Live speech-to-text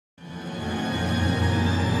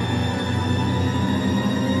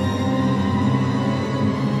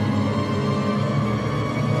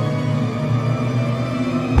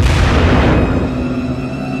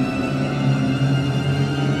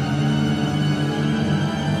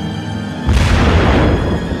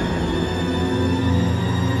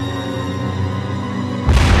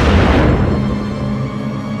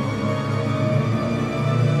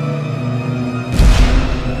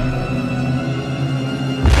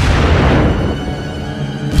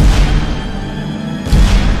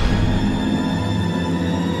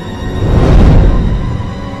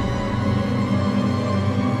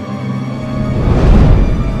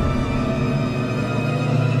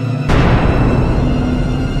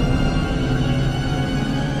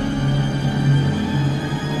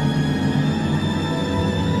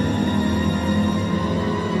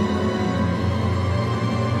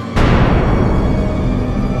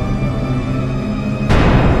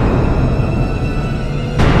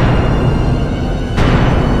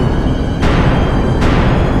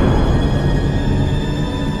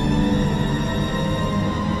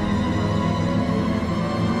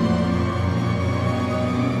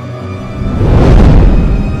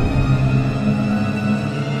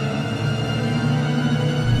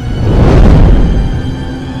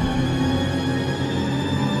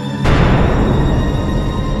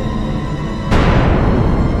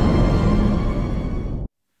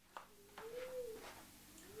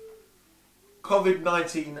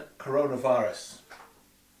COVID-19 coronavirus.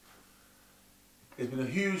 There's been a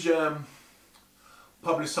huge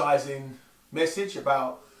publicising message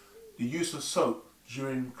about the use of soap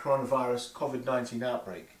during coronavirus COVID-19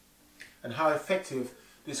 outbreak and how effective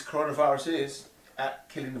this coronavirus is at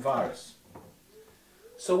killing the virus.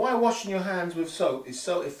 So why washing your hands with soap is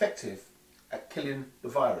so effective at killing the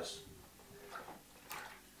virus?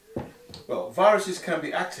 Well, viruses can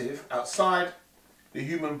be active outside the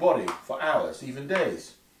human body for hours, even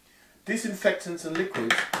days. Disinfectants and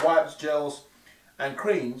liquids, wipes, gels and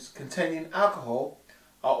creams containing alcohol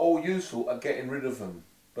are all useful at getting rid of them,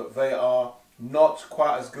 but they are not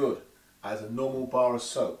quite as good as a normal bar of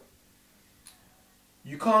soap.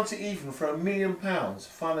 You can't even for £1 million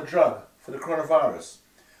find a drug for the coronavirus,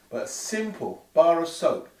 but a simple bar of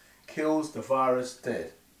soap kills the virus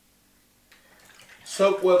dead.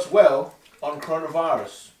 Soap works well on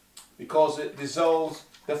coronavirus because it dissolves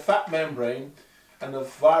the fat membrane and the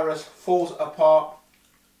virus falls apart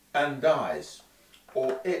and dies,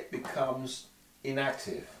 or it becomes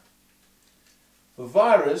inactive. The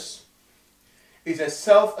virus is a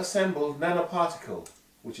self-assembled nanoparticle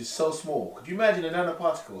which is so small. Could you imagine a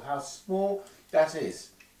nanoparticle, how small that is?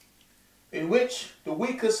 In which the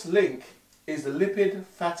weakest link is the lipid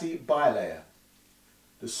fatty bilayer.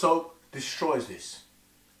 The soap destroys this.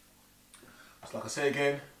 So like I say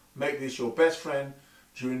again, make this your best friend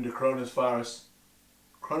during the coronavirus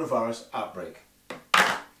outbreak.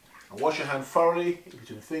 And wash your hand thoroughly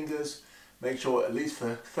between the fingers. Make sure at least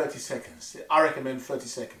for 30 seconds. I recommend 30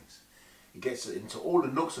 seconds. It gets into all the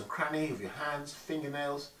nooks and crannies of your hands,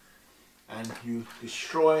 fingernails, and you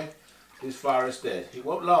destroy this virus dead. It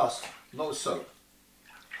won't last, not with soap.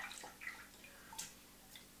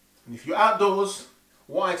 And if you're outdoors,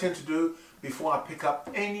 what I tend to do before I pick up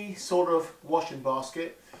any sort of washing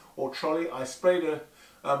basket or trolley, I spray the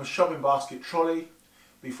shopping basket trolley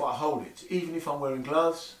before I hold it. Even if I'm wearing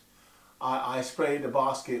gloves, I spray the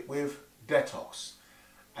basket with Detox,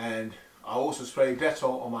 and I also spray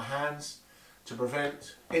Dettol on my hands to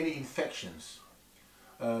prevent any infections.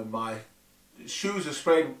 My shoes are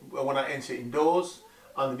sprayed when I enter indoors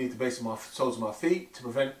underneath the base of my soles of my feet to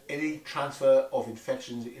prevent any transfer of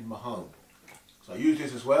infections in my home. So I use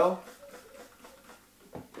this as well.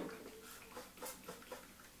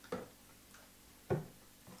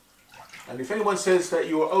 And if anyone says that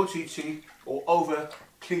you are OTT or over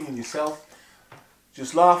cleaning yourself,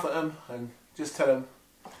 just laugh at them and just tell them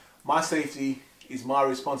my safety is my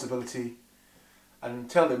responsibility, and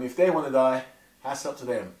tell them if they want to die, that's up to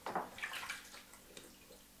them.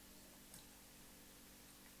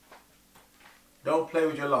 Don't play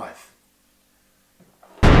with your life.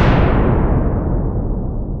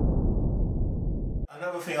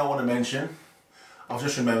 Another thing I want to mention, I've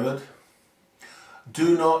just remembered,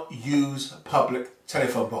 do not use public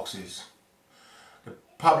telephone boxes. The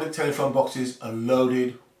public telephone boxes are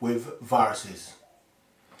loaded with viruses.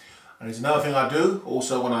 And there's another thing I do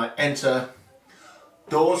also when I enter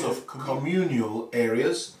doors of communal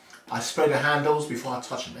areas. I spray the handles before I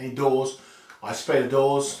touch them. Any doors, I spray the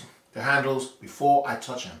doors, the handles before I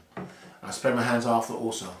touch them. And I spray my hands after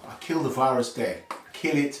also. I kill the virus dead.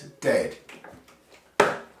 Kill it dead.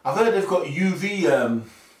 I've heard they've got UV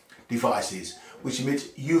devices which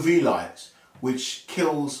emit UV lights, which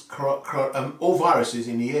kills all viruses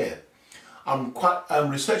in the air. I'm quite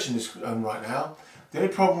researching this right now. The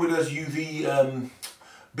only problem with those UV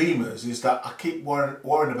beamers is that I keep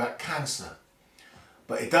worrying about cancer.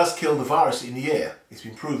 But it does kill the virus in the air. It's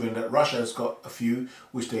been proven that Russia has got a few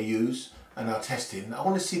which they use and are testing. I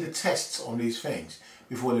want to see the tests on these things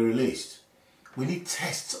before they're released. We need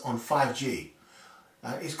tests on 5G.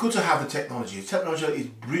 It's good to have the technology. The technology is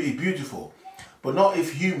really beautiful. But not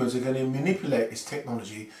if humans are going to manipulate this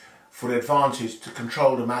technology for the advantage to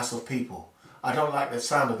control the mass of people. I don't like the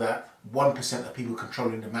sound of that. 1% of people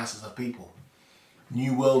controlling the masses of people.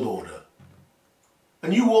 New World Order. A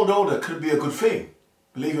New World Order could be a good thing,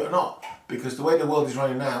 believe it or not, because the way the world is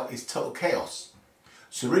running now is total chaos.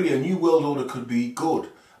 So really a New World Order could be good,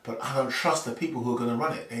 but I don't trust the people who are going to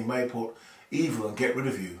run it. They may put evil and get rid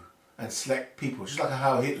of you and select people, just like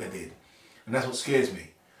how Hitler did. And that's what scares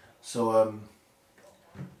me. So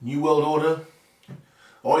New World Order,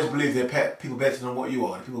 I always believe they're people better than what you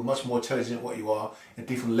are. People much more intelligent than what you are, at a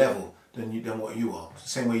different level than what you are. It's the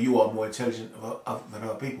same way you are more intelligent than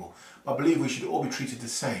other people. But I believe we should all be treated the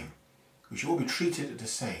same. We should all be treated the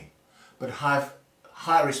same. But have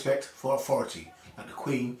high respect for authority. Like the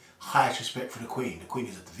Queen, highest respect for the Queen. The Queen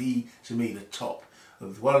is to me, the top.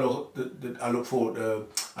 What I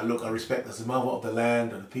respect as the mother of the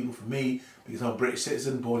land and the people for me, because I'm a British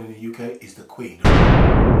citizen born in the UK, is the Queen.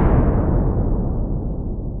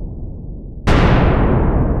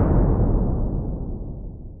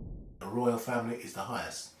 royal family is the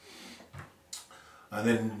highest. And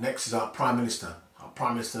then next is our Prime Minister. Our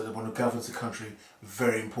Prime Minister, the one who governs the country,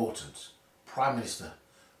 very important. Prime Minister,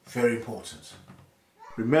 very important.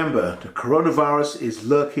 Remember, the coronavirus is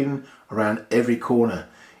lurking around every corner,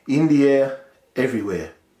 in the air,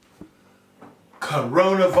 everywhere.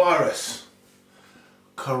 Coronavirus.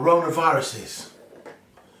 Coronaviruses.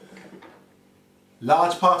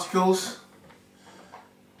 Large particles,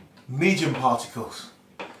 medium particles,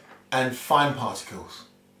 and fine particles.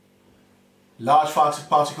 Large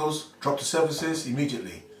particles drop to surfaces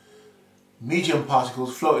immediately. Medium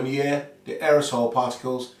particles float in the air, the aerosol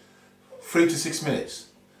particles, 3 to 6 minutes.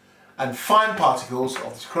 And fine particles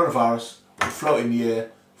of this coronavirus will float in the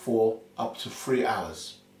air for up to 3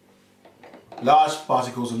 hours. Large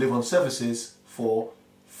particles will live on surfaces for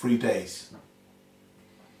 3 days.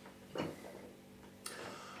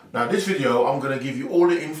 Now, this video, I'm going to give you all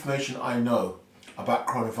the information I know about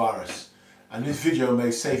coronavirus, and this video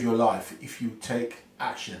may save your life if you take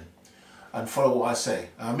action and follow what I say.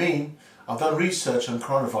 I mean, I've done research on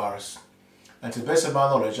coronavirus, and to the best of my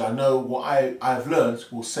knowledge, I know what I've learned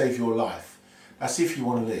will save your life. That's if you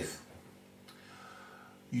want to live.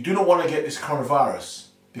 You do not want to get this coronavirus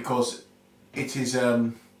because it is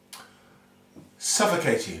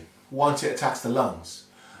suffocating once it attacks the lungs.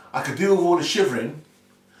 I could deal with all the shivering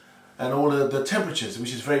and all the temperatures,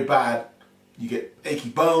 which is very bad. You get achy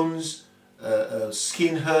bones,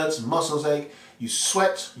 skin hurts, muscles ache, you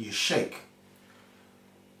sweat, you shake.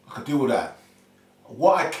 I could deal with that.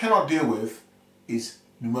 What I cannot deal with is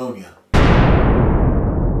pneumonia.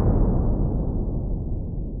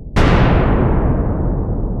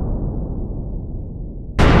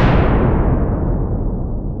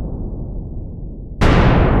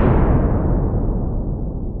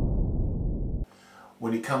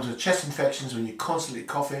 When it comes to chest infections, when you're constantly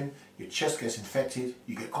coughing, your chest gets infected,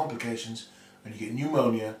 you get complications, and you get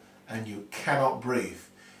pneumonia, and you cannot breathe.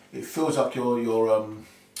 It fills up your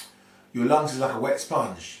lungs is like a wet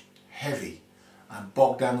sponge, heavy and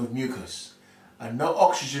bogged down with mucus, and no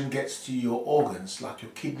oxygen gets to your organs like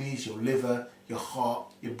your kidneys, your liver, your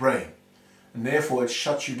heart, your brain, and therefore it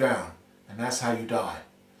shuts you down, and that's how you die.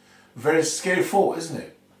 Very scary thought, isn't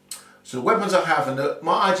it? So the weapons I have, and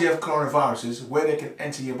my idea of coronavirus is where they can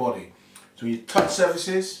enter your body. So you touch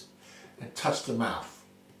surfaces and touch the mouth,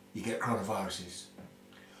 you get coronaviruses.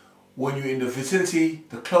 When you're in the vicinity,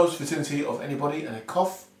 the close vicinity of anybody and they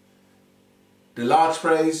cough, the large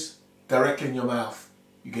sprays directly in your mouth,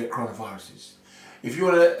 you get coronaviruses. If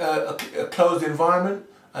you're in a closed environment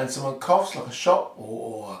and someone coughs, like a shop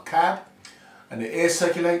or a cab, and the air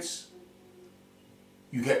circulates,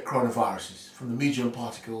 you get coronaviruses from the medium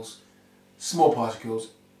particles, small particles,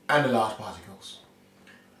 and the large particles.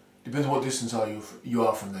 Depends on what distance you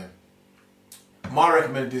are from them. My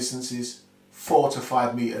recommended distance is 4 to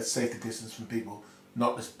 5 meters safety distance from people,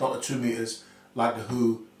 not the 2 meters like the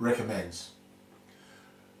WHO recommends.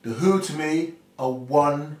 The WHO to me are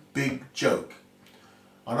one big joke.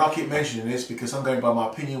 And I keep mentioning this because I'm going by my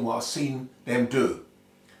opinion, what I've seen them do.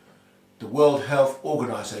 The World Health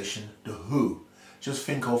Organization, the WHO. Just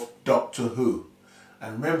think of Doctor Who.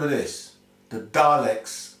 And remember this, the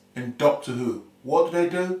Daleks in Doctor Who, what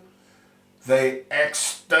do? They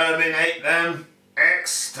exterminate them.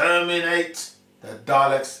 Exterminate. The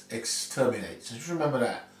Daleks exterminate. So just remember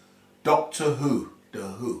that. Doctor Who, the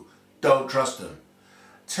WHO. Don't trust them.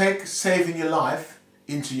 Take saving your life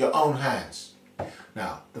into your own hands.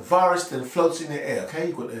 Now, the virus then floats in the air, okay?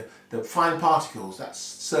 You've got the fine particles that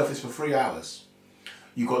surface for 3 hours.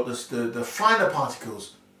 You've got the finer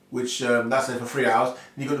particles, which that's there for 3 hours.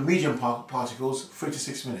 And you've got the medium particles, 3 to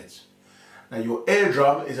 6 minutes. Now, your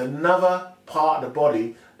eardrum is another part of the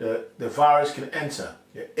body that the virus can enter.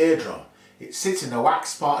 Your eardrum. It sits in the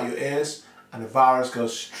wax part of your ears, and the virus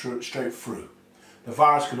goes straight through. The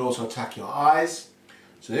virus can also attack your eyes.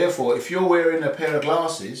 So therefore, if you're wearing a pair of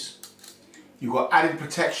glasses, you've got added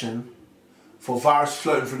protection for virus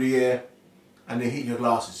floating through the air and they hit your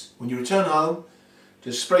glasses. When you return home,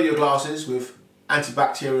 just spray your glasses with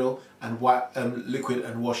antibacterial and white liquid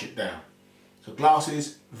and wash it down. So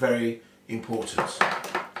glasses, very important.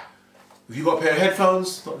 If you've got a pair of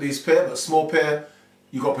headphones, not these pair, but a small pair,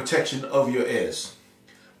 you've got protection over your ears.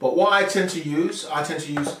 But what I tend to use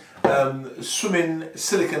swimming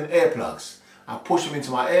silicone earplugs. I push them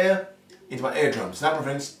into my eardrums. That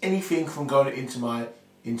prevents anything from going into my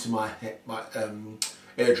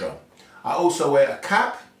eardrum. I also wear a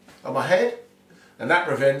cap on my head, and that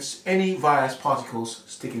prevents any virus particles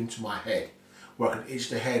sticking to my head, where I can itch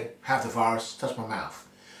the head, have the virus, touch my mouth.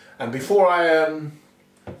 And before I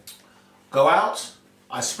go out,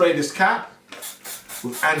 I spray this cap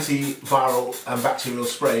with antiviral and bacterial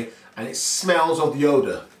spray, and it smells of the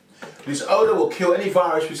odour. This odour will kill any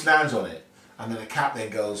virus which lands on it, and then the cap then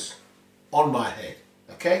goes on my head.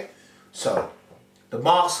 Okay, so the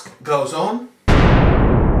mask goes on.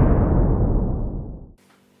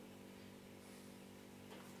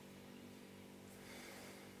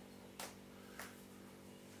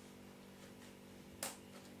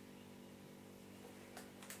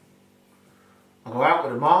 I go out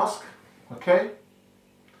with a mask, okay?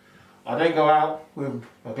 I then go out with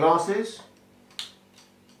my glasses.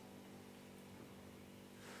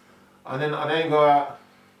 And then I then go out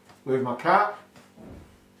with my cap.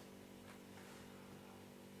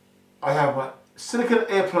 I have my silicone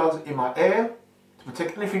earplugs in my ear to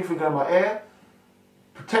protect anything from going in my ear.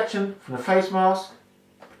 Protection from the face mask.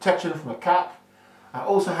 Protection from the cap. I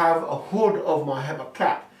also have a hood of my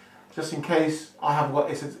cap, just in case I haven't got,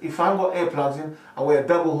 if I haven't got earplugs in, I wear a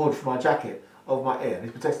double hood for my jacket over my ear.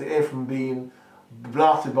 This protects the ear from being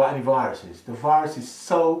blasted by any viruses. The virus is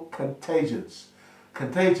so contagious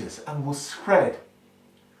and will spread.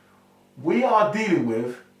 We are dealing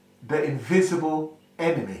with the invisible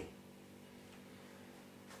enemy.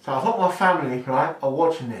 So I hope my family, right, are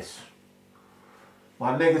watching this.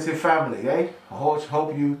 My negative family, eh? I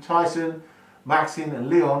hope you, Tyson, Maxine and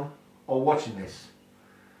Leon, are watching this.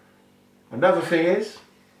 Another thing is,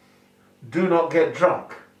 do not get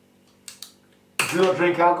drunk. Do not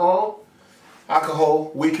drink alcohol.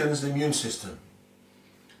 Alcohol weakens the immune system.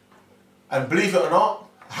 And believe it or not,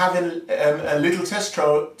 having a little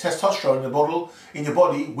testosterone in the bottle in your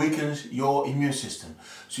body weakens your immune system.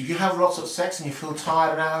 So if you have lots of sex and you feel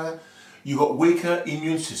tired now, you've got weaker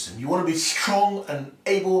immune system. You want to be strong and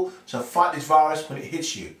able to fight this virus when it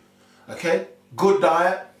hits you. Okay? Good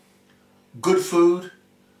diet, good food,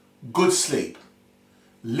 good sleep,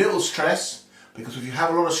 little stress, because if you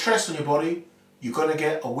have a lot of stress on your body, you're going to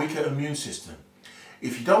get a weaker immune system.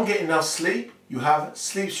 If you don't get enough sleep, you have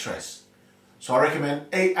sleep stress. So I recommend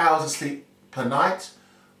 8 hours of sleep per night.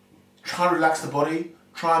 Try and relax the body.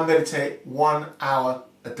 Try and meditate 1 hour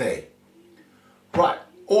a day. Right,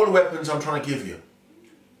 all the weapons I'm trying to give you.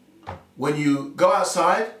 When you go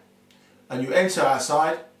outside and you enter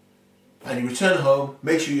outside, and you return home,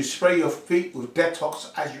 make sure you spray your feet with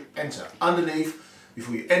Detox as you enter. Underneath,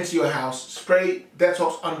 before you enter your house, spray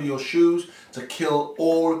Detox under your shoes to kill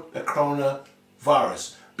all the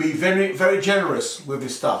coronavirus. Be very, very generous with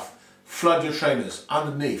this stuff. Flood your trainers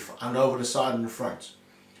underneath and over the side and the front.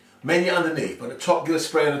 Mainly underneath, but the top, give a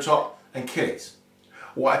spray on the top and kill it.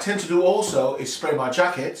 What I tend to do also is spray my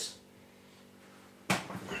jackets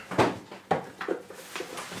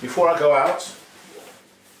before I go out.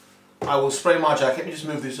 I will spray my jacket. Let me just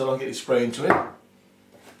move this so I don't get this spray into it.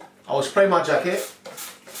 I will spray my jacket.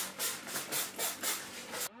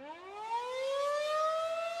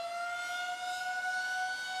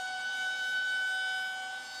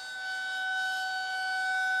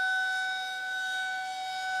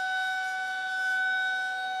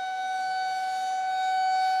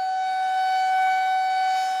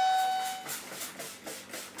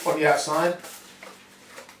 On the outside.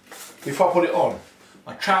 Before I put it on.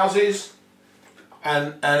 My trousers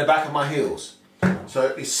and the back of my heels. So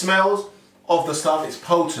it smells of the stuff, it's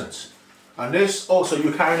potent. And this also,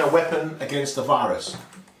 you're carrying a weapon against the virus.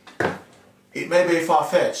 It may be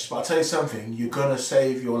far-fetched, but I'll tell you something, you're going to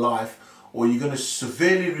save your life, or you're going to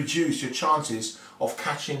severely reduce your chances of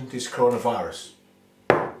catching this coronavirus.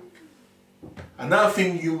 Another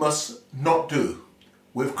thing you must not do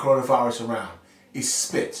with coronavirus around is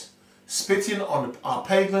spit. Spitting on our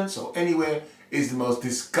pavements or anywhere is the most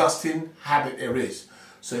disgusting habit there is.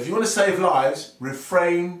 So if you want to save lives,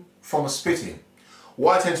 refrain from spitting.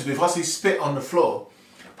 What I tend to do, if I see spit on the floor,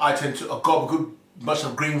 I tend to gob a good bunch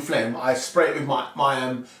of green phlegm. I spray it with my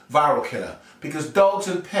viral killer, because dogs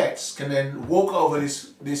and pets can then walk over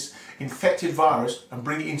this infected virus and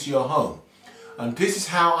bring it into your home. And this is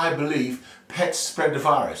how I believe pets spread the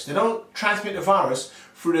virus. They don't transmit the virus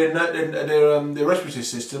through their respiratory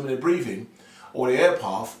system and their breathing or the air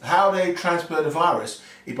path. How they transfer the virus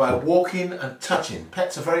is by walking and touching.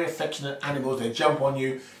 Pets are very affectionate animals. They jump on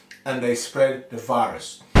you and they spread the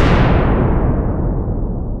virus.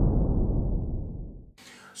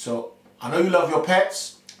 So I know you love your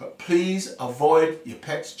pets, but please avoid your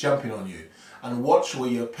pets jumping on you and watch where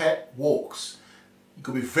your pet walks. You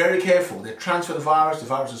could be very careful. They transfer the virus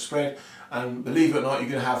will spread, and believe it or not, you're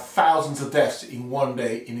going to have thousands of deaths in one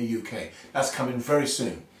day in the UK. That's coming very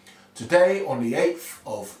soon. Today, on the 8th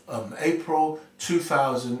of April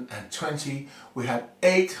 2020, we had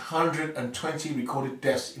 820 recorded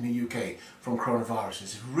deaths in the UK from coronavirus.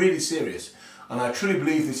 It's really serious. and I truly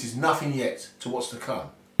believe this is nothing yet to what's to come.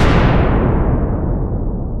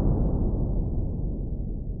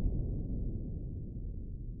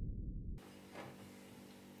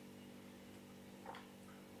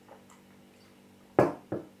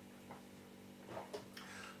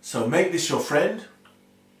 So make this your friend.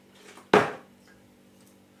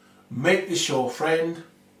 Make this your friend.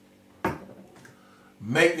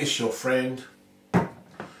 Make this your friend.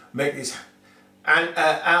 Make this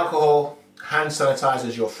alcohol hand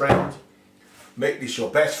sanitizer your friend. Make this your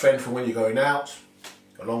best friend for when you're going out,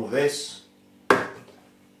 along with this.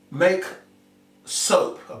 Make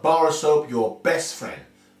soap, a bar of soap, your best friend.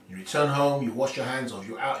 You return home, you wash your hands, or if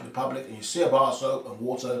you're out in the public and you see a bar of soap and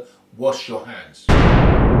water, wash your hands.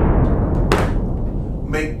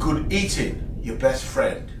 Make good eating your best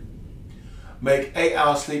friend. Make 8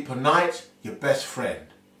 hours sleep per night your best friend.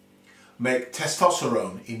 Make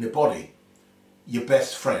testosterone in the body your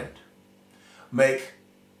best friend. Make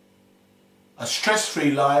a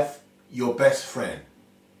stress-free life your best friend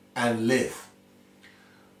and live.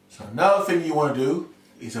 So another thing you want to do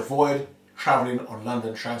is avoid travelling on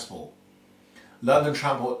London transport. London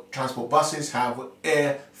transport buses have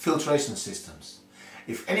air filtration systems.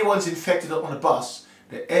 If anyone's infected on a bus,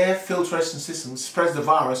 the air filtration system spreads the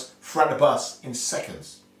virus throughout the bus in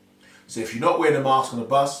seconds. So if you're not wearing a mask on the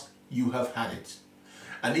bus, you have had it.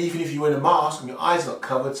 And even if you wear a mask and your eyes are not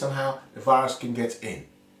covered, somehow the virus can get in.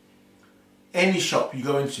 Any shop you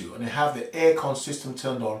go into and they have the aircon system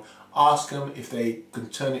turned on, ask them if they can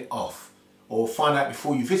turn it off, or find out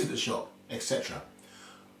before you visit the shop, etc.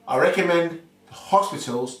 I recommend the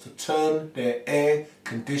hospitals to turn their air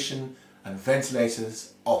condition and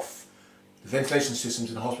ventilators off. The ventilation systems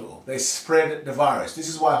in the hospital, they spread the virus. This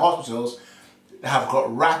is why hospitals have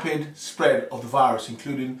got rapid spread of the virus,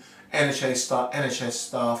 including NHS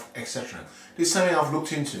staff, etc. This is something I've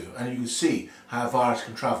looked into, and you can see how a virus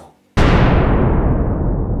can travel.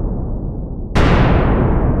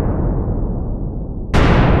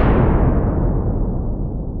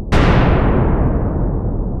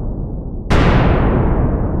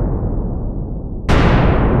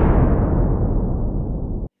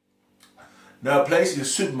 Now places, your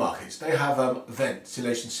supermarkets, they have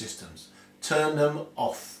ventilation systems. Turn them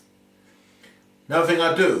off. Another thing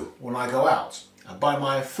I do when I go out, I buy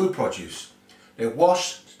my food produce. They're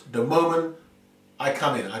washed the moment I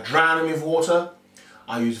come in. I drown them with water,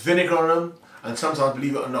 I use vinegar on them, and sometimes,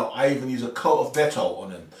 believe it or not, I even use a coat of Dettol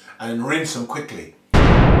on them and rinse them quickly.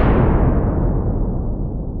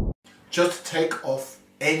 Just to take off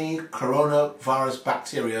any coronavirus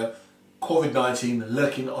bacteria, COVID-19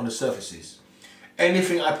 lurking on the surfaces.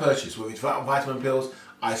 Anything I purchase, whether it's vitamin pills,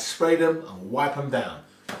 I spray them and wipe them down,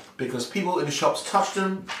 because people in the shops touch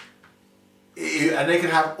them and they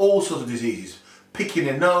can have all sorts of diseases. Picking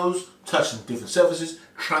their nose, touching different surfaces,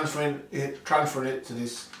 transferring it to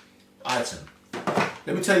this item.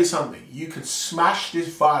 Let me tell you something, you can smash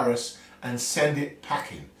this virus and send it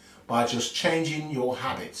packing by just changing your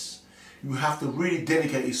habits. You have to really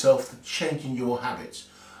dedicate yourself to changing your habits.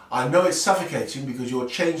 I know it's suffocating because you're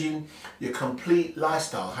changing your complete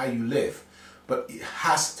lifestyle, how you live, but it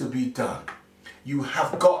has to be done. You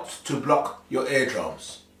have got to block your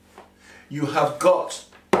eardrums. You have got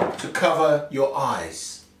to cover your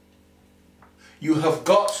eyes. You have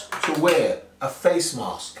got to wear a face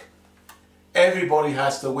mask. Everybody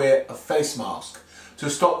has to wear a face mask to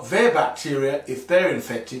stop their bacteria, if they're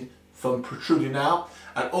infected, from protruding out,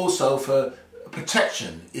 and also for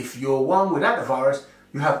protection. If you're one without the virus,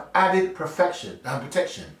 you have added protection.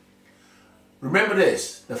 Remember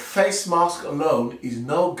this, the face mask alone is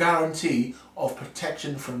no guarantee of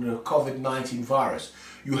protection from the COVID-19 virus.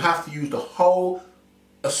 You have to use the whole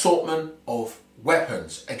assortment of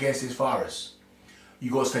weapons against this virus.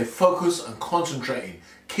 You've got to stay focused and concentrating,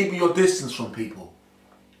 keeping your distance from people.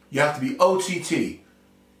 You have to be OTT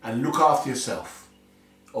and look after yourself,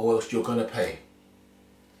 or else you're going to pay.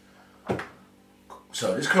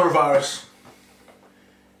 So this coronavirus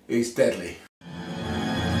is deadly.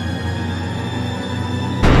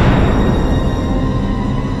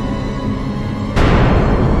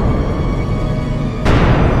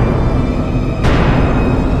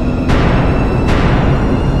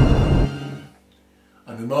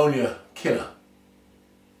 A pneumonia killer.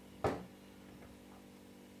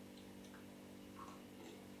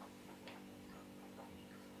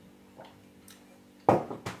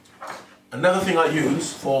 Another thing I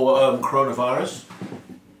use for coronavirus,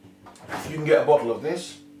 if you can get a bottle of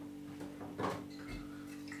this,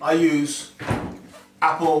 I use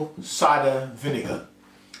apple cider vinegar.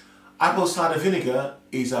 Apple cider vinegar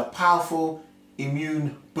is a powerful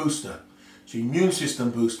immune booster. It's your immune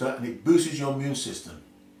system booster, and it boosts your immune system.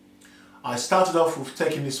 I started off with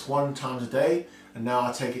taking this 1 time a day, and now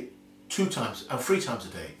I take it 2 times and 3 times a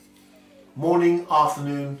day. Morning,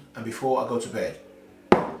 afternoon, and before I go to bed.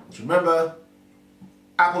 So remember,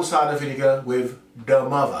 apple cider vinegar with the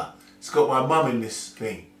mother. It's got my mum in this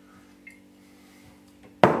thing.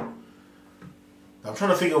 I'm trying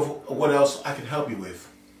to think of what else I can help you with.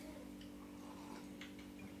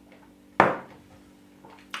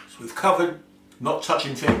 So we've covered not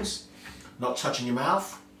touching things, not touching your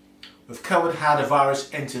mouth. We've covered how the virus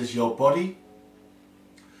enters your body,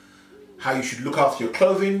 how you should look after your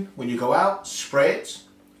clothing when you go out, spray it,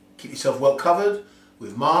 keep yourself well covered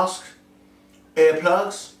with masks,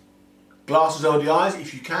 earplugs, glasses over the eyes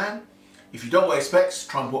if you can. If you don't wear specs,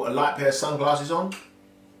 try and put a light pair of sunglasses on.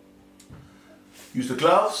 Use the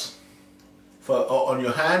gloves on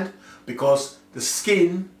your hand, because the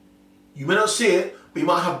skin, you may not see it, but you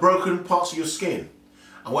might have broken parts of your skin.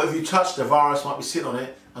 And whatever you touch, the virus might be sitting on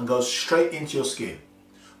it and goes straight into your skin.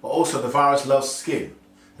 But also the virus loves skin.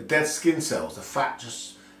 The dead skin cells, the fat,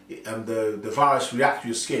 the virus reacts to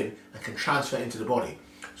your skin and can transfer into the body.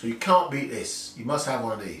 So you can't beat this. You must have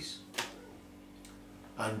one of these.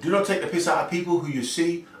 And do not take the piss out of people who you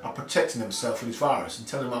see are protecting themselves from this virus and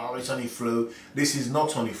tell them, oh, it's only flu. This is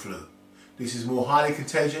not only flu. This is more highly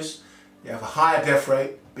contagious. They have a higher death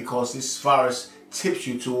rate because this virus tips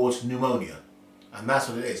you towards pneumonia. And that's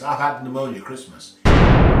what it is. I've had pneumonia at Christmas.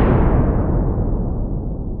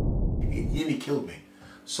 It nearly killed me.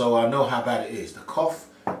 So I know how bad it is. The cough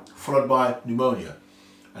followed by pneumonia.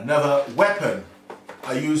 Another weapon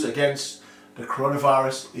I use against the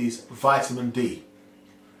coronavirus is vitamin D.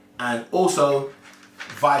 And also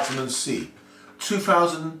vitamin C.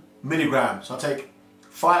 2,000 milligrams. So I take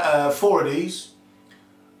 4 of these,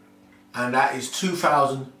 and that is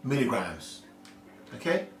 2,000 milligrams.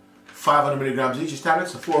 Okay? 500 milligrams each is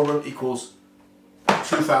tablets, so 4 of them equals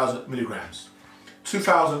 2,000 milligrams.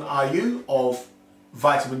 2,000 IU of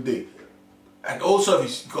vitamin D. And also,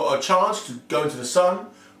 if you've got a chance to go into the sun,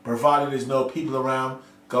 provided there's no people around,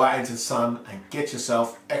 go out into the sun and get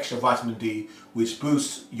yourself extra vitamin D, which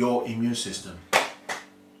boosts your immune system.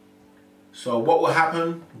 So what will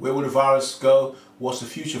happen? Where will the virus go? What's the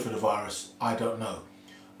future for the virus? I don't know.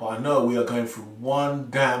 But I know we are going through one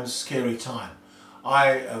damn scary time. I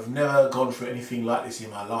have never gone through anything like this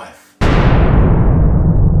in my life.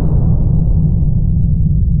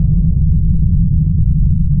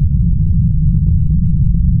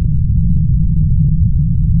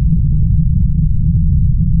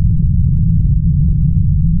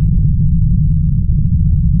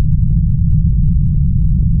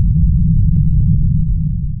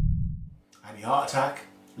 Heart attack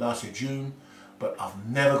last year June, but I've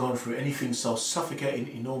never gone through anything so suffocating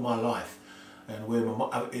in all my life, and where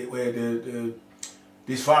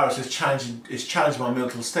this virus has challenged my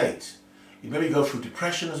mental state. It made me go through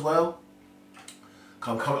depression as well.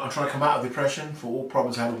 I'm trying to come out of depression for all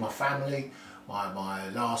problems I had with my family, my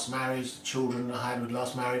last marriage, the children I had with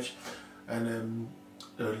last marriage, and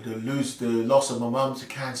the loss of my mum to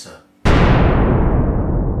cancer.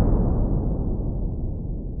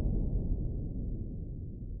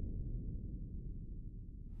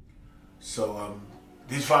 So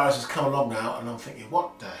this virus has come along now, and I'm thinking,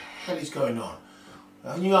 what the hell is going on?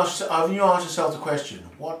 Haven't you asked yourself the question,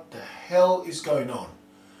 what the hell is going on?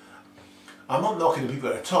 I'm not knocking the people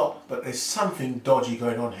at the top, but there's something dodgy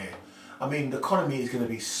going on here. I mean, the economy is going to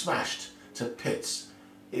be smashed to bits.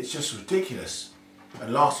 It's just ridiculous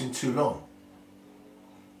and lasting too long.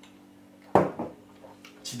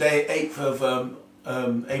 Today, 8th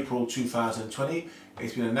of April 2020,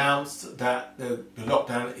 it's been announced that the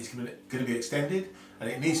lockdown is going to be extended, and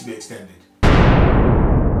it needs to be extended.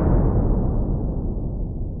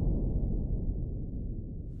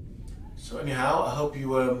 So anyhow, I hope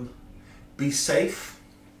you be safe,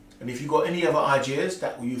 and if you've got any other ideas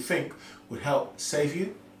that you think would help save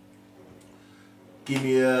you, give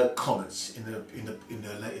me comments in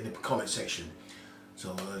the comment section.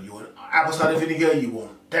 So you want apple cider vinegar, you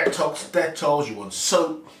want Detox, you want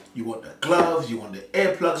soap, you want the gloves, you want the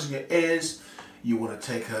earplugs in your ears, you want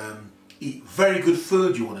to eat very good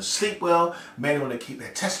food, you want to sleep well, men want to keep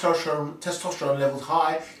their testosterone levels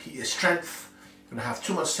high, keep your strength, you're going to have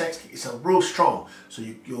too much sex, keep yourself real strong, so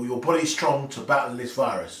your body's strong to battle this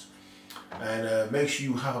virus. And make sure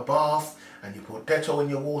you have a bath, and you put Dettol in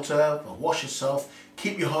your water, and wash yourself,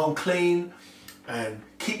 keep your home clean, and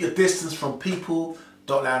keep your distance from people.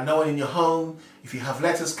 Don't allow no one in your home. If you have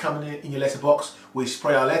letters coming in your letterbox, we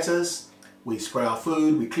spray our letters, we spray our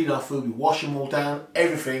food, we clean our food, we wash them all down,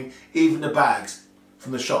 everything, even the bags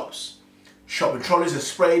from the shops. Shopping trolleys are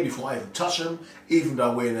sprayed before I even touch them, even though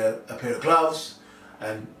I'm wearing a pair of gloves.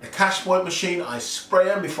 And the cash point machine, I spray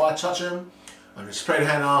them before I touch them, and I spray the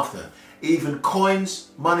hand after. Even coins,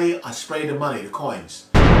 money, I spray the money, the coins.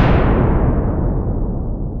 And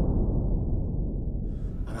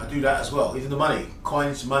I do that as well, even the money.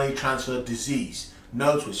 Coins, money, transfer, disease.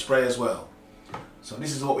 Notes we spray as well. So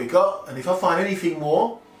this is what we got, and if I find anything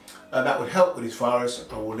more that would help with this virus,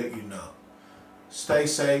 I will let you know. Stay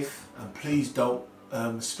safe, and please don't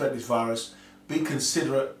spread this virus. Be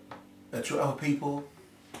considerate to other people.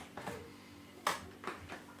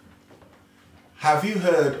 Have you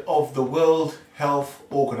heard of the World Health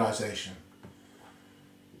Organization?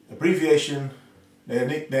 Abbreviation, they're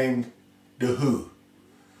nicknamed the WHO.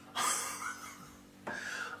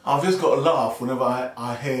 I've just got to laugh whenever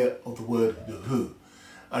I hear of the word the WHO.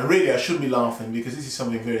 And really I shouldn't be laughing, because this is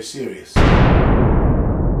something very serious.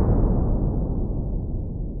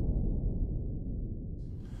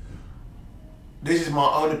 This is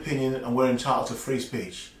my own opinion, and we're entitled to free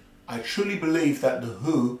speech. I truly believe that the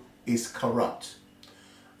WHO is corrupt.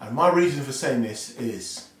 And my reason for saying this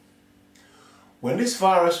is, when this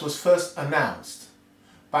virus was first announced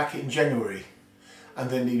back in January, and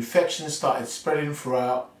then the infection started spreading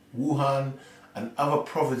throughout Wuhan and other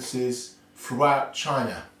provinces throughout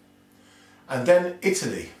China, and then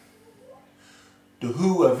Italy, the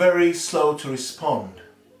WHO were very slow to respond.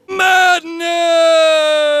 Madness!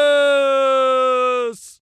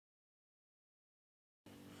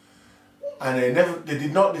 And they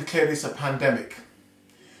did not declare this a pandemic.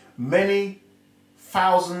 Many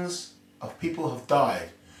thousands of people have died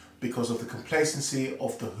because of the complacency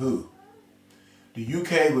of the WHO. The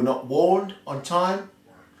UK were not warned on time,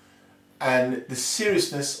 and the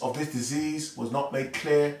seriousness of this disease was not made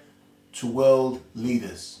clear to world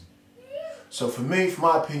leaders. So for me, for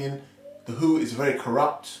my opinion, the WHO is very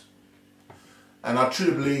corrupt, and I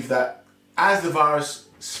truly believe that as the virus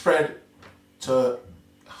spread to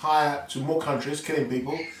more countries, killing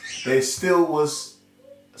people, they still was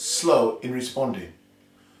slow in responding.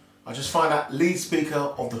 I just find that lead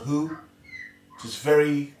speaker of the WHO just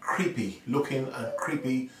very creepy looking, and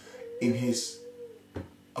creepy in his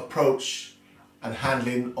approach and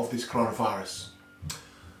handling of this coronavirus.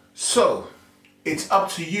 So it's up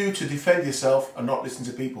to you to defend yourself and not listen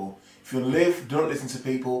to people. If you want to live, don't listen to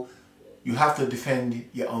people. You have to defend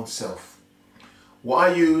your own self. What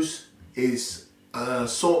I use is an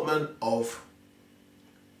assortment of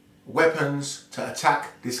weapons to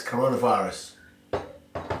attack this coronavirus.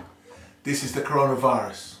 This is the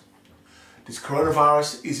coronavirus. This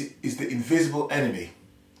coronavirus is the invisible enemy.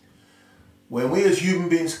 When we as human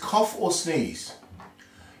beings cough or sneeze,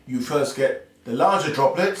 you first get the larger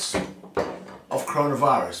droplets of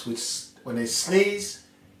coronavirus, which when they sneeze,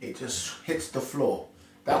 it just hits the floor.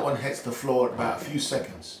 That one hits the floor in about a few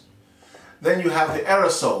seconds. Then you have the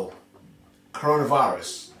aerosol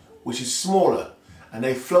coronavirus, which is smaller, and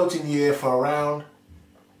they float in the air for around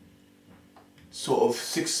sort of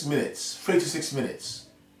 6 minutes, 3 to 6 minutes.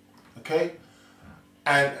 Okay?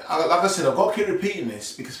 And like I said, I've got to keep repeating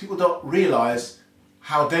this because people don't realise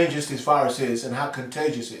how dangerous this virus is and how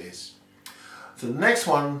contagious it is. So the next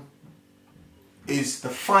one is the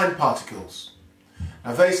fine particles.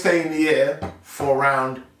 Now they stay in the air for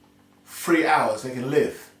around 3 hours, they can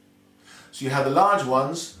live. So you have the large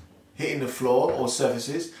ones hitting the floor or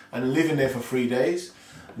surfaces and living there for 3 days.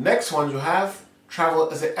 The next one you have travel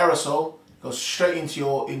as an aerosol, goes straight into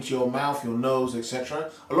your mouth, your nose, etc.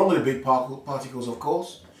 Along with the big particles, of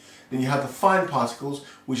course. Then you have the fine particles,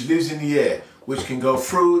 which lives in the air, which can go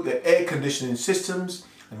through the air conditioning systems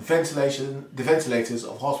and the ventilators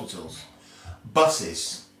of hospitals,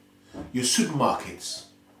 buses, your supermarkets,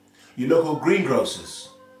 your local greengrocers,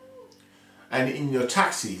 and in your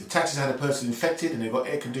taxi. The taxis had a person infected and they've got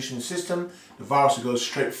air conditioning system, the virus will go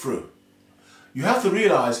straight through. You have to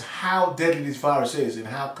realise how deadly this virus is and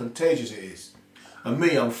how contagious it is. And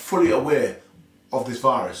me, I'm fully aware of this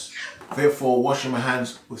virus. Therefore, washing my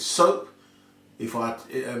hands with soap,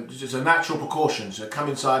 just a natural precaution. So come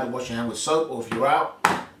inside and wash your hands with soap, or if you're out.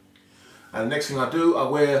 And the next thing I do, I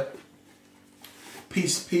wear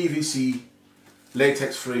PVC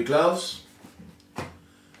latex-free gloves.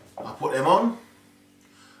 I put them on.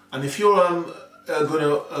 And if you're going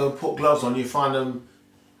to put gloves on, you find them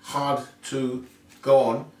hard to go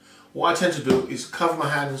on, what I tend to do is cover my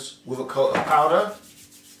hands with a coat of powder.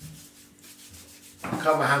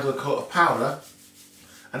 Cover my hands with a coat of powder,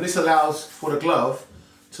 and this allows for the glove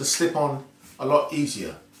to slip on a lot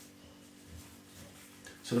easier.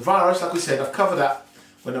 So the virus, like we said, I've covered that.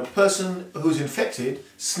 When a person who's infected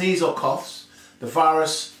sneezes or coughs, the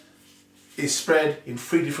virus is spread in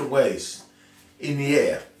 3 different ways. in the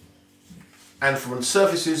air and from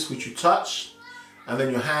surfaces which you touch, and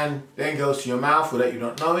then your hand then goes to your mouth without you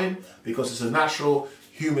not knowing, because it's a natural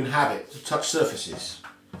human habit to touch surfaces.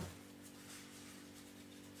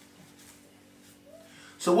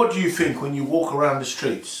 So what do you think when you walk around the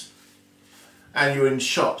streets and you're in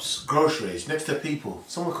shops, groceries, next to people,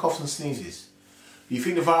 someone coughs and sneezes? Do you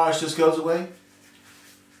think the virus just goes away?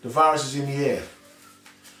 The virus is in the air.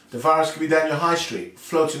 The virus could be down your high street,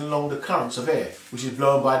 floating along the currents of air, which is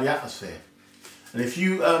blown by the atmosphere. And if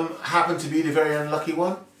you happen to be the very unlucky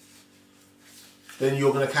one, then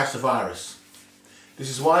you're going to catch the virus. This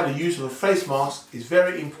is why the use of a face mask is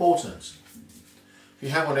very important. If you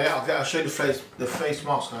hang on there, I'll show you the face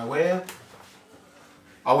mask I wear.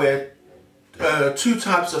 I wear 2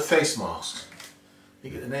 types of face masks. Let me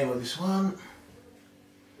get the name of this one.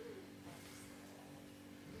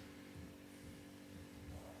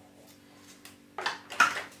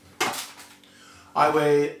 I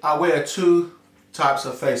wear 2 types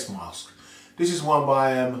of face mask. This is one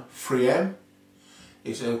by 3M.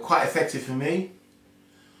 It's quite effective for me,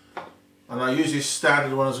 and I use this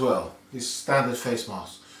standard one as well. This standard face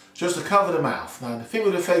mask, just to cover the mouth. Now the thing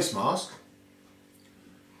with the face mask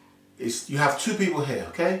is you have 2 people here,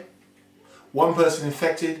 okay? One person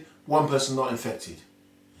infected, one person not infected.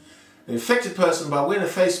 The infected person, by wearing a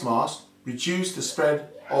face mask, reduces the spread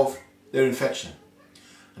of their infection.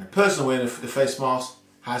 And the person wearing the face mask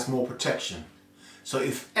has more protection. So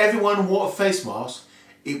if everyone wore a face mask,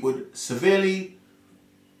 it would severely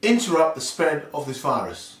interrupt the spread of this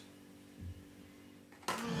virus.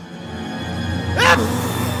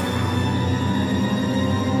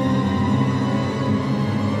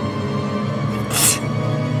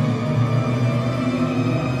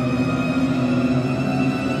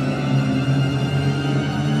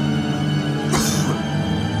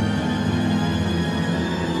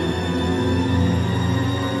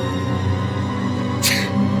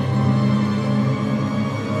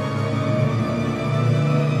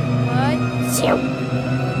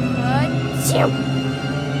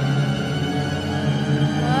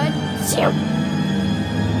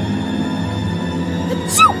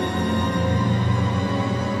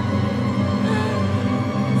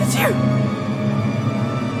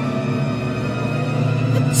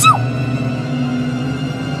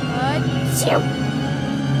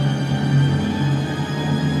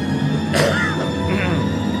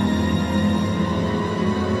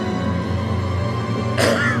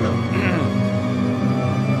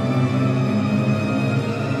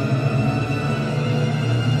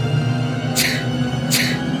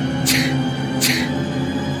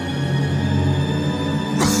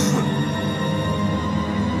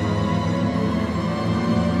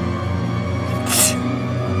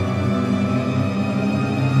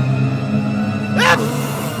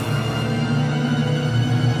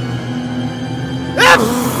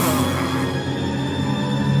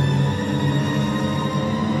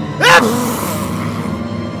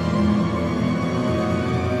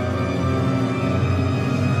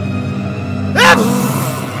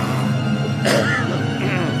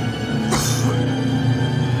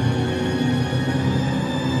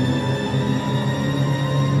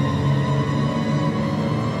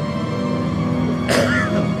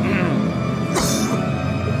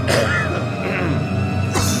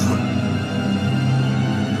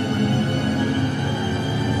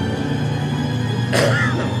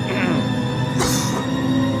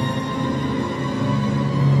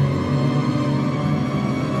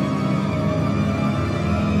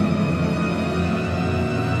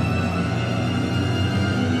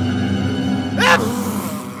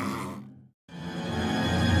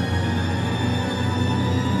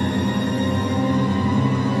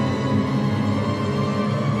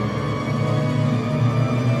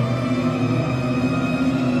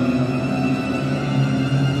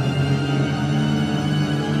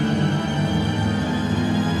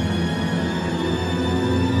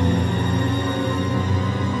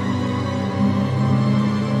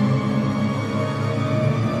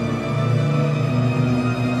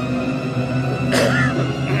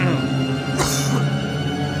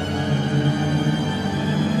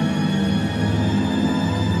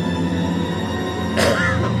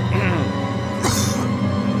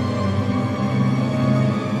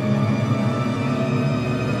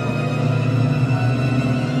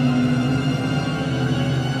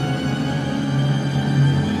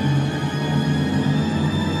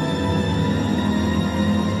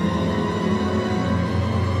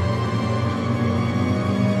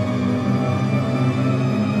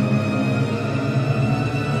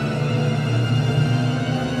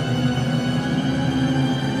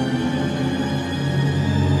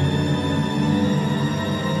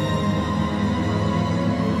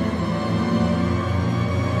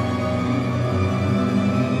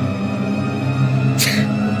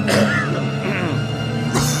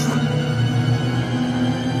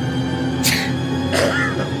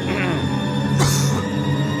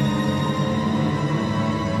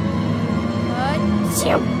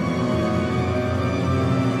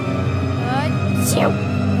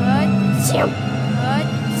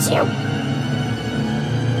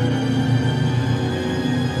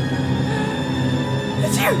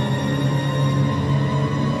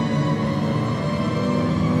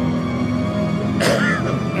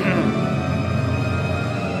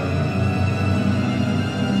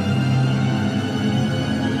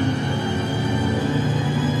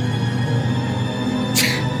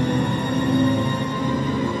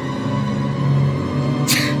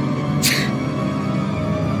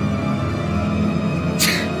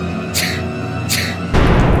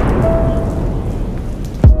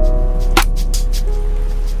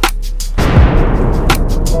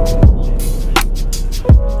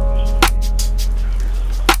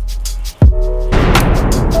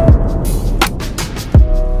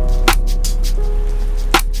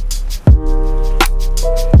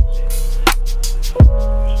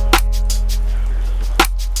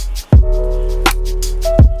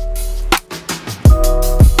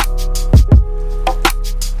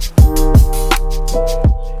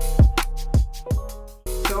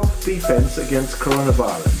 defense against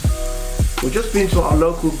coronavirus. We've just been to our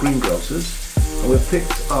local greengrocers and we've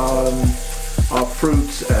picked our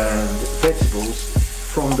fruits and vegetables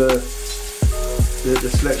from the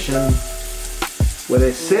selection where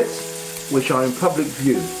they sit, which are in public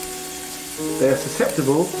view. They are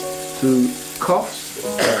susceptible to coughs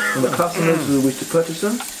from the customers who wish to purchase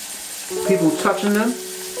them, people touching them.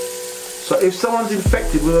 So if someone's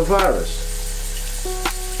infected with a virus,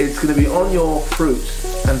 it's going to be on your fruit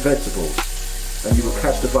and vegetables and you will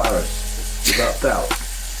catch the virus without doubt.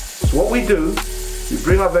 So what we do, we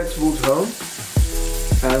bring our vegetables home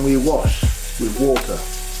and we wash with water.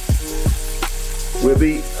 We'll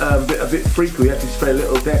be a bit frequent. We have to spray a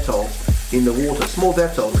little Dettol in the water, small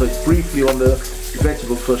Dettol, so it's briefly on the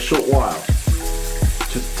vegetable for a short while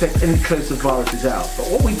to take any trace of viruses out. But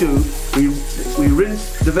what we do, we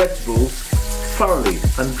rinse the vegetables thoroughly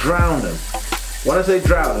and drown them. When I say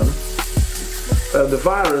drown them, the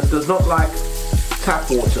virus does not like tap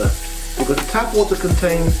water because the tap water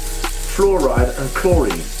contains fluoride and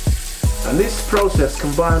chlorine, and this process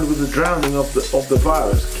combined with the drowning of the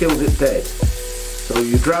virus kills it dead. So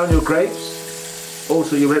you drown your grapes,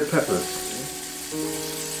 also your red peppers.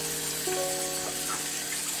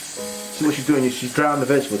 See what she's doing is she's drowned the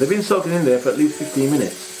vegetables. They've been soaking in there for at least 15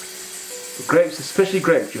 minutes. The grapes, especially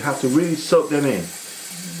grapes, you have to really soak them in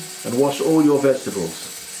and wash all your vegetables.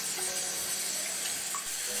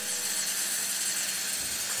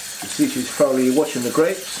 You see she's thoroughly washing the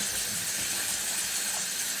grapes.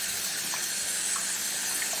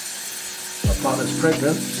 My partner's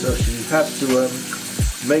pregnant, so she has to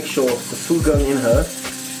make sure the food going in her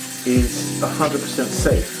is 100%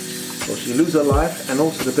 safe. Or she'll lose her life and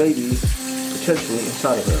also the baby potentially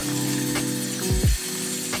inside of her.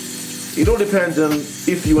 It all depends on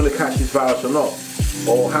if you want to catch this virus or not,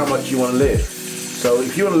 or how much you want to live. So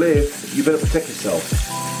if you want to live, you better protect yourself.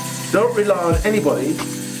 Don't rely on anybody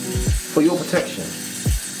for your protection,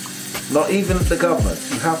 not even the government.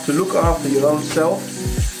 You have to look after your own self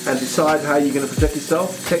and decide how you're going to protect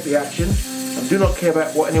yourself, take the action, and do not care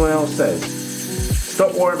about what anyone else says.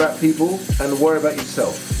 Stop worrying about people and worry about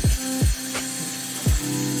yourself.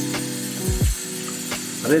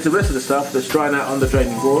 And there's the rest of the stuff that's drying out on the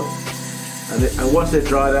draining board, and once they're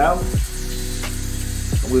dried out,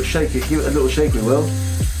 we'll shake it, give it a little shake we will,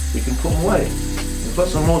 we can put them away. We've got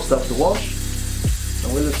some more stuff to wash,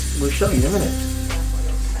 and we'll show you in a minute.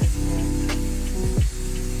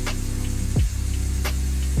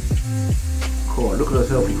 Cool, look at those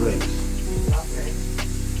healthy grapes.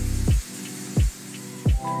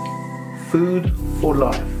 Food for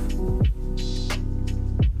life.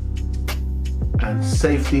 And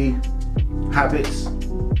safety habits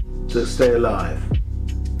to stay alive.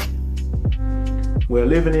 We're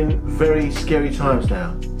living in very scary times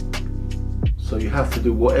now. So you have to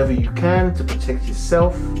do whatever you can to protect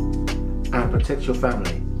yourself and protect your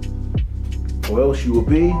family. Or else you will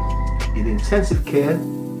be in intensive care,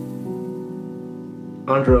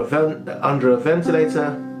 under a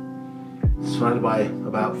ventilator, surrounded by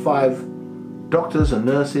about 5 doctors and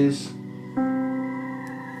nurses,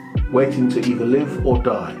 waiting to either live or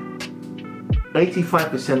die.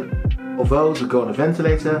 85% of those who go on a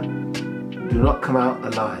ventilator do not come out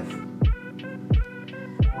alive.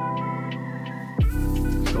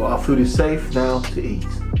 So our food is safe now to eat.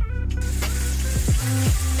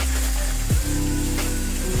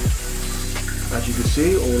 As you can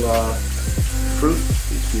see, all our fruit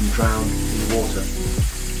is being drowned in water.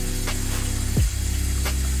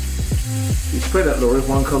 You spray that, Laura, with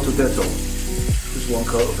 1 coat of Dettol. Just 1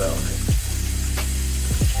 coat of that on it.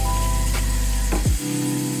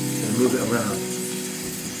 And move it around.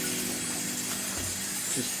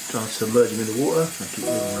 Just try and submerge them in the water and keep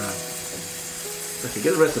moving around. Okay,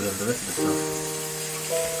 get the rest of them, the rest of the stuff.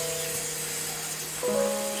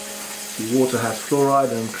 See, water has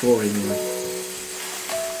fluoride and chlorine in it.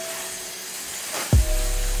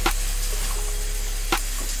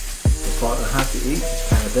 The partner has to eat, this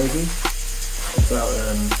kind of baby. About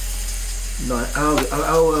 9 hours.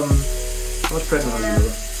 How much pregnant are you,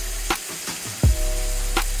 Laura?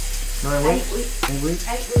 9 weeks? 8 weeks?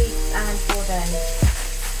 8 weeks and 4 days.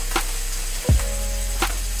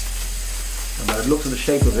 And by the looks of the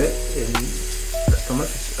shape of it, in the stomach,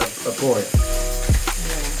 it's a boy.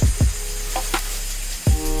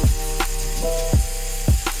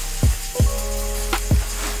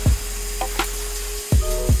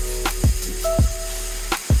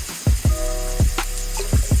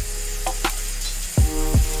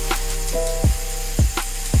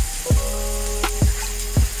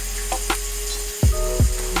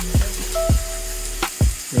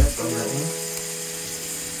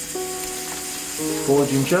 Boiled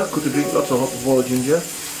ginger, good to drink lots of hot boiled ginger.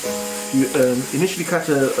 If you initially catch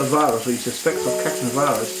a virus, or you suspect of catching a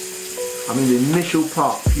virus, I mean the initial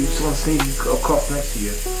part, if someone sneezes or cough next to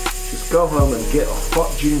you, just go home and get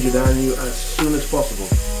hot ginger down you as soon as possible.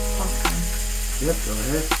 Okay. Yep, go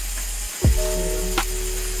ahead.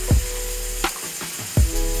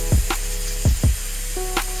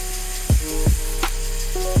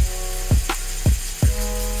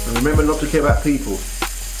 And remember not to care about people.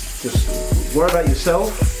 Just worry about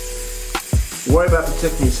yourself. Worry about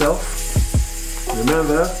protecting yourself.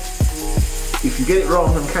 Remember, if you get it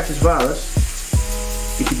wrong and catch this virus,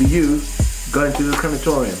 it could be you going to the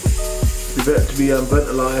crematorium. You're better to be burnt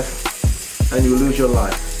alive, and you will lose your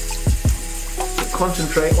life. So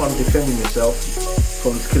concentrate on defending yourself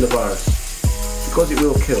from this killer virus, because it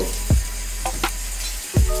will kill.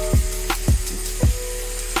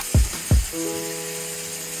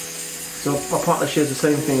 So my partner shares the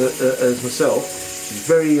same thing as myself. She's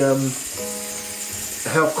very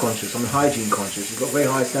health conscious, hygiene conscious. She's got very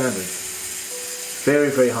high standards.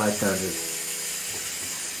 Very, very high standards.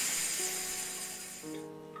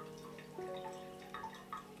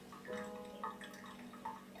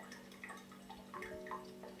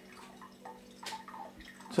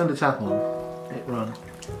 Turn the tap on, let it run,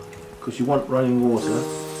 because you want running water.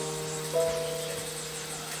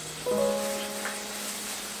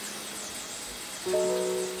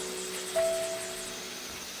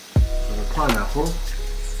 Pineapple.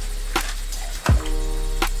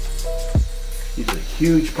 These are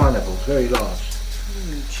huge pineapples, very large.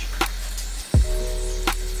 Huge.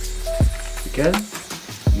 Again,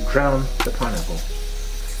 you drown the pineapple.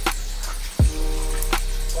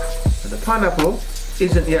 And the pineapple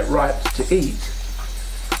isn't yet ripe to eat.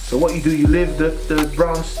 So what you do, you leave the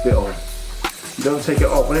branch bit on. You don't take it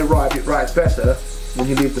off. When it ripes better when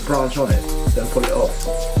you leave the branch on it. Then pull it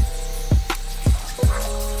off.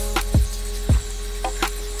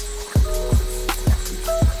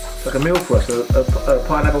 Like a meal for us, a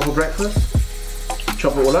pineapple for breakfast. You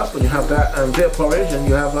chop it all up and you have that bit of porridge and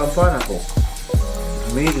you have pineapple.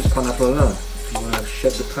 For me, just pineapple alone. If you want to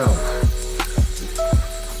shed the pound.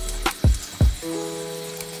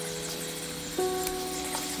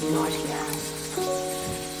 Nice, yeah.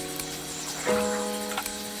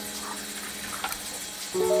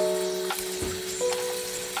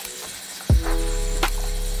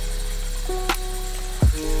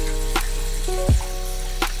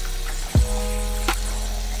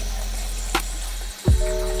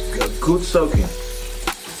 Good soaking.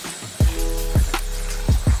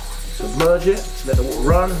 Submerge it, let the water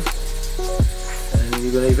run, and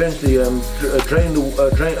you're going to eventually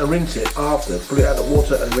rinse it after. Pull it out of the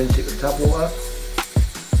water and rinse it with tap water.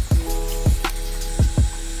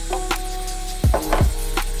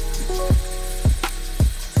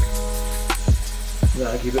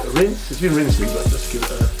 Now give it a rinse. It's been rinsing, but just give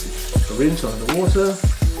it a rinse under the water.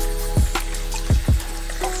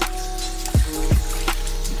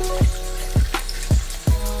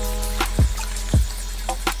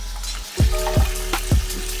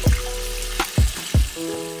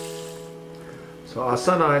 So our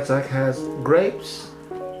son Isaac has grapes,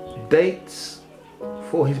 dates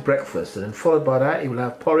for his breakfast, and then followed by that he will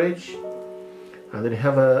have porridge, and then he'll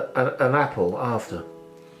have an apple after.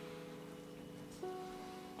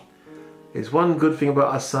 There's one good thing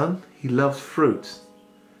about our son: he loves fruit.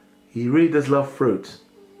 He really does love fruit.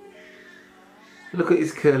 Look at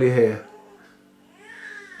his curly hair.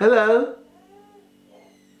 Hello.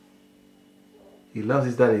 He loves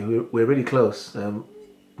his daddy. We're really close,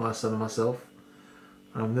 my son and myself.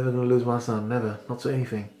 I'm never going to lose my son, never, not to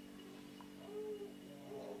anything.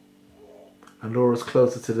 And Laura's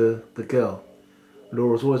closer to the girl.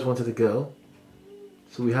 Laura's always wanted a girl,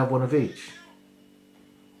 so we have one of each.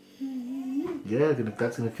 Yeah,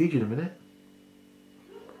 that's going to feed you in a minute.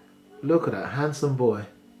 Look at that handsome boy.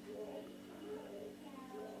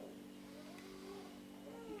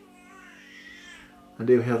 And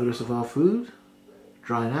there we have the rest of our food,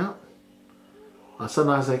 drying out. Our son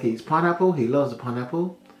Isaac eats pineapple. He loves the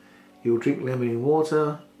pineapple. He will drink lemon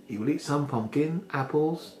water. He will eat some pumpkin,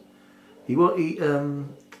 apples. He won't eat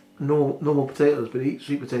normal potatoes, but he eats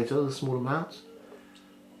sweet potatoes, small amounts.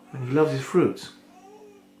 And he loves his fruit.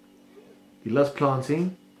 He loves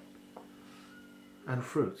planting and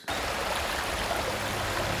fruit.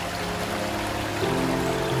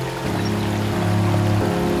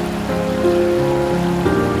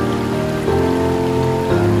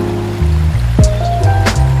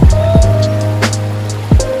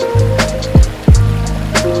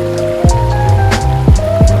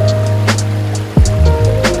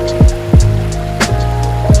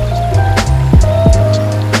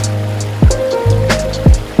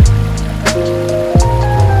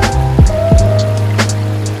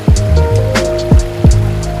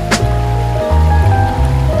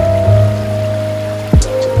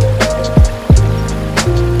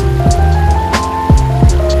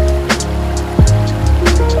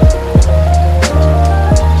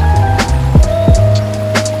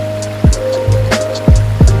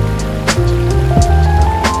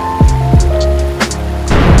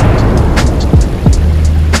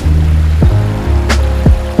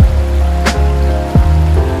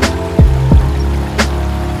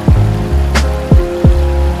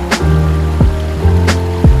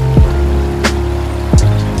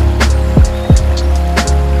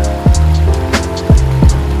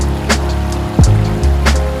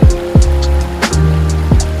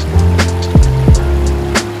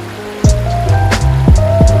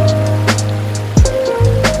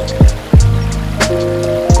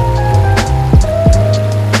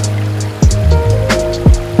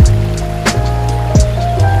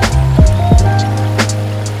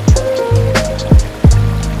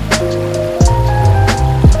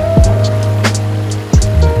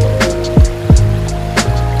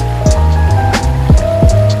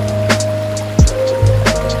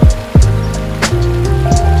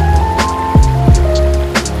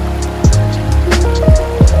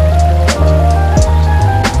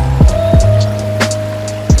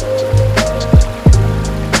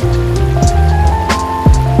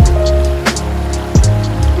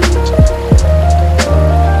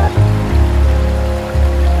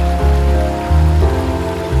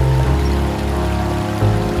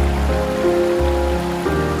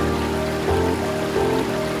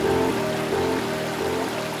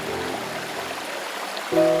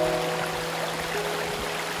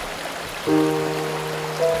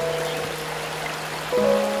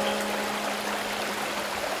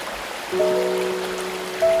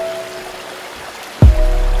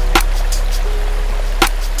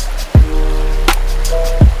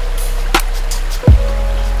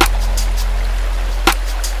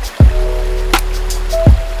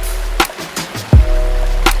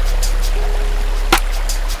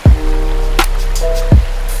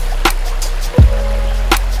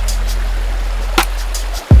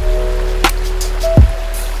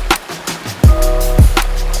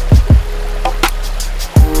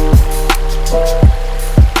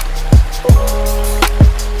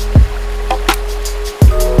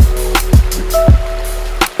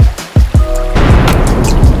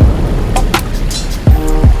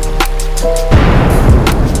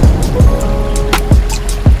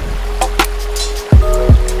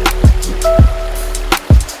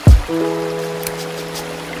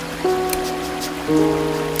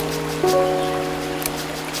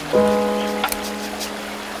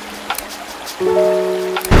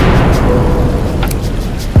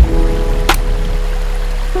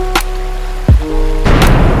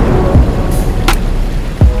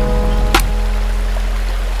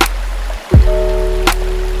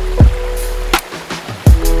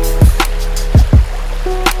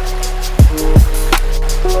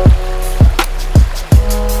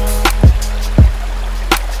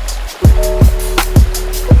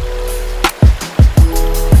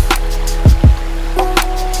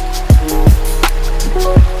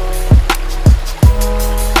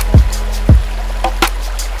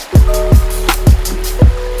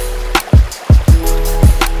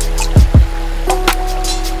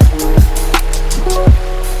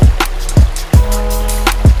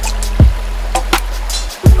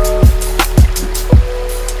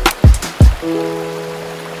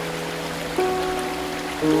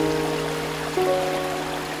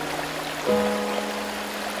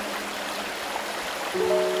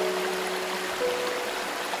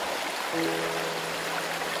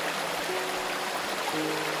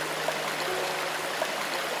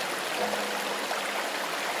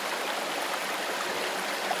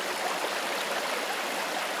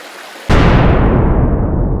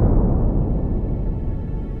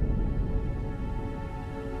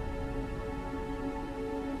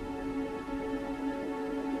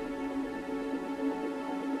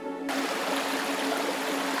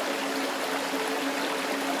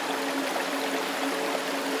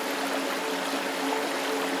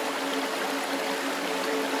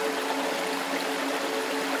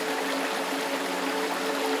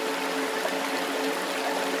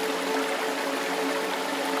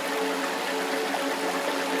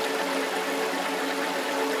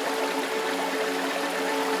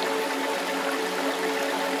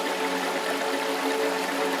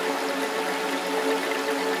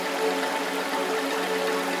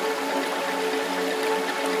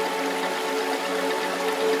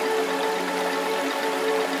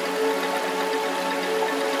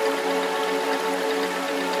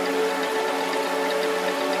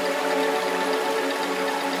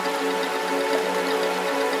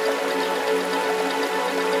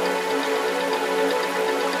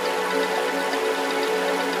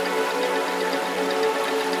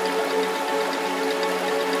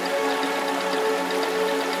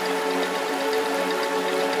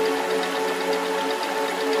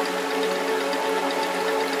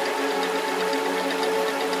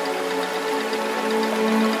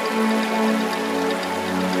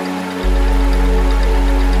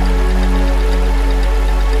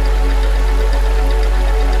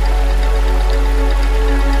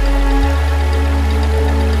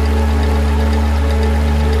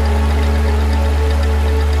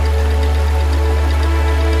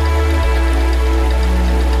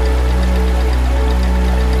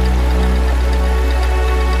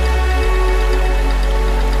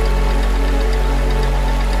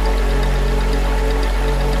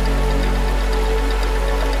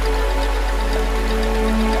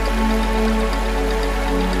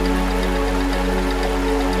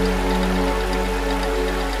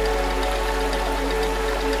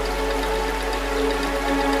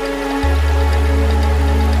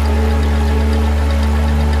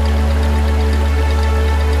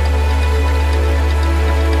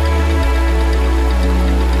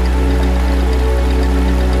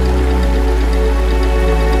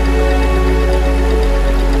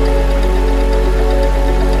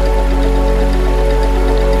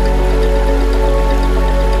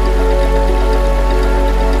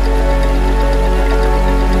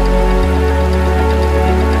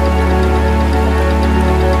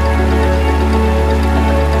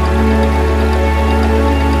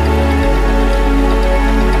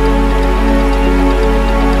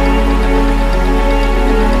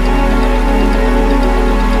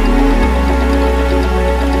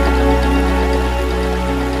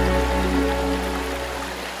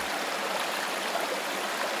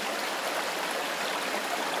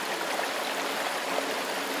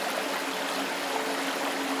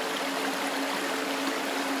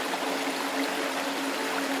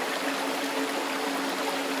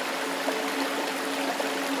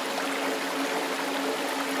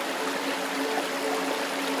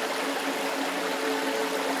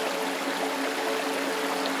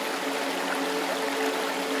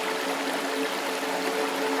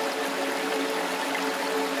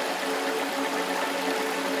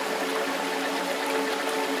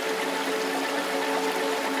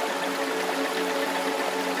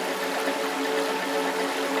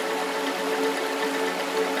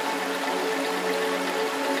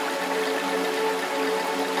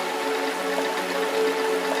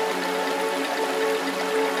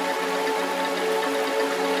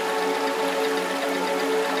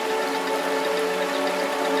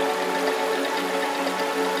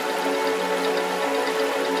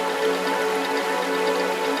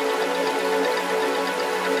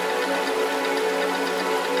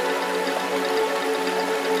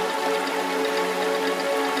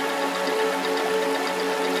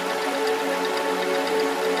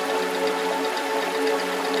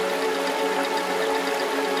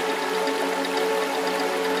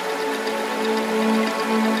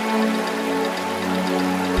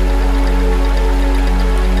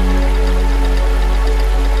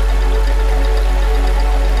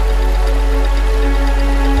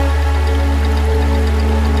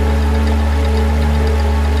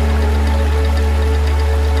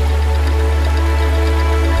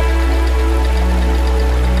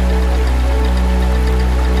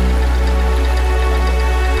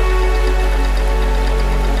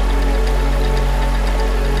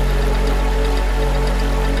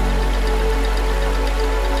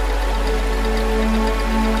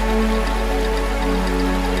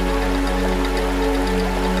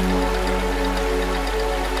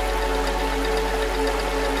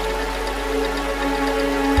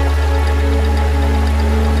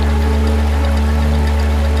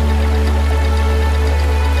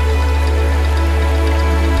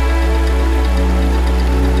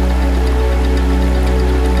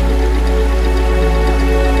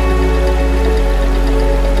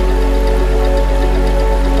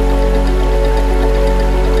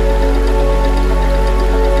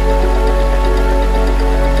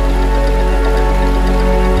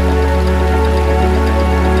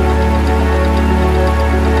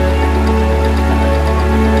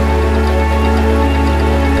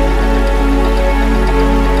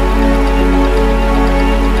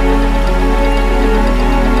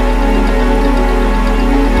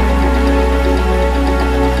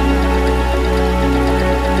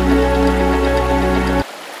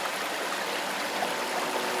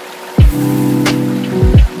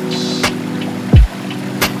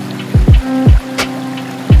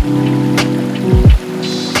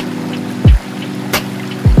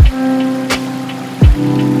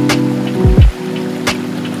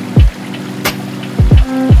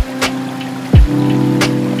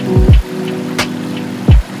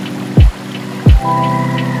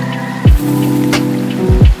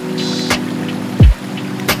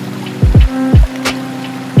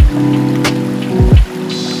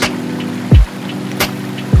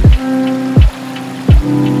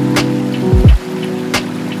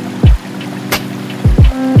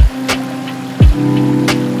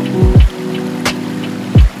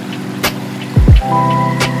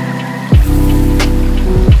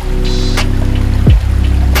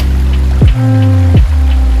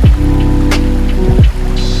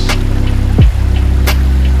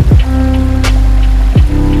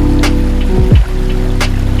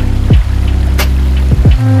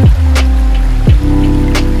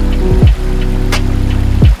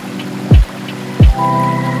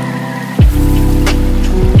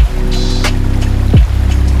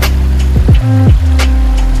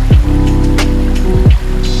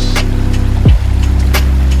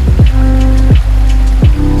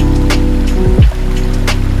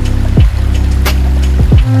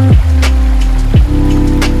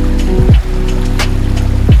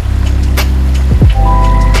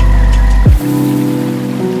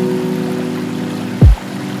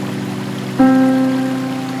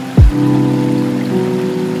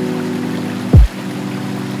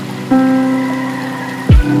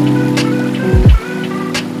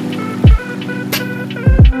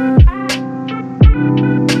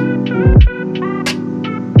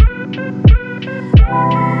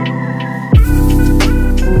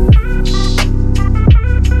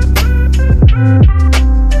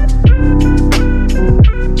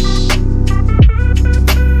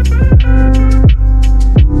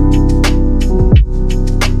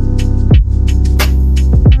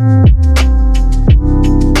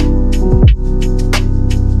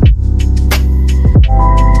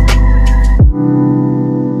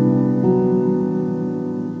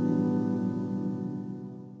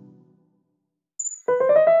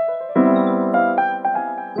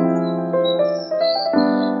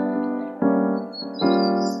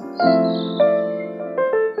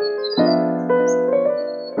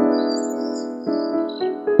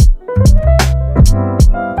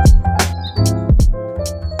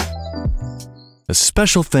 A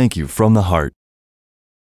special thank you from the heart